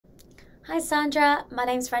Hi Sandra, my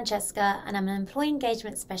name's Francesca and I'm an Employee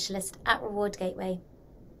Engagement Specialist at Reward Gateway.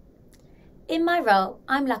 In my role,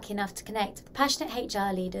 I'm lucky enough to connect with passionate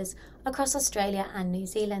HR leaders across Australia and New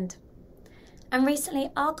Zealand. And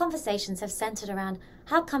recently, our conversations have centred around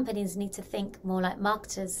how companies need to think more like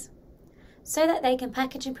marketers, so that they can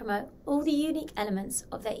package and promote all the unique elements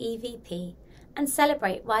of their EVP and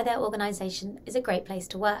celebrate why their organisation is a great place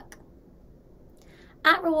to work.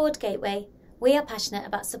 At Reward Gateway, we are passionate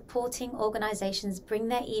about supporting organisations bring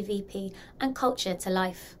their EVP and culture to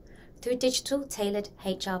life through digital tailored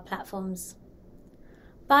HR platforms.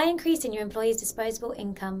 By increasing your employees' disposable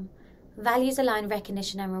income, values-aligned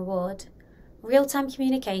recognition and reward, real-time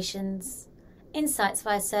communications, insights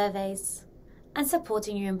via surveys, and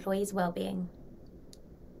supporting your employees' well-being.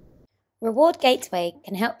 Reward Gateway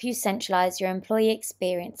can help you centralise your employee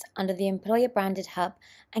experience under the employer-branded hub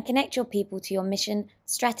and connect your people to your mission,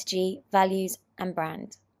 strategy, values, and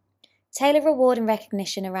brand. Tailor reward and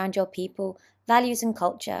recognition around your people, values, and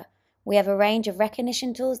culture. We have a range of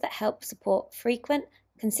recognition tools that help support frequent,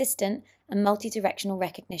 consistent, and multi-directional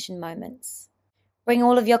recognition moments. Bring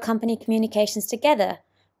all of your company communications together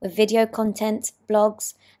with video content,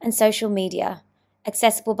 blogs, and social media,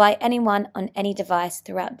 accessible by anyone on any device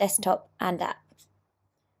throughout desktop and app.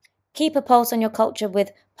 Keep a pulse on your culture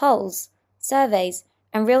with polls, surveys,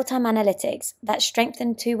 and real-time analytics that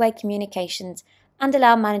strengthen two-way communications and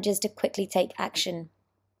allow managers to quickly take action.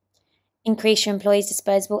 Increase your employees'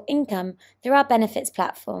 disposable income through our benefits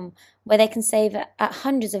platform, where they can save at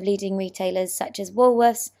hundreds of leading retailers such as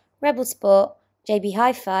Woolworths, Rebel Sport, JB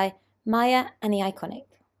Hi-Fi, Maya, and The Iconic.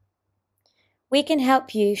 We can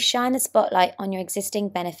help you shine the spotlight on your existing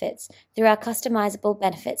benefits through our customizable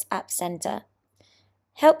benefits app center.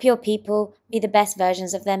 Help your people be the best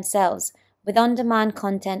versions of themselves with on-demand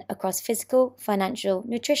content across physical, financial,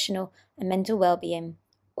 nutritional, and mental well-being,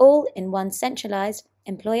 all in one centralized,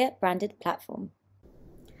 employer-branded platform.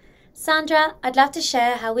 Sandra, I'd love to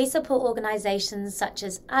share how we support organisations such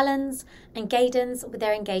as Allen's and Gaydon's with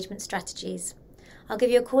their engagement strategies. I'll give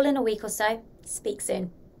you a call in a week or so. Speak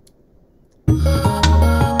soon.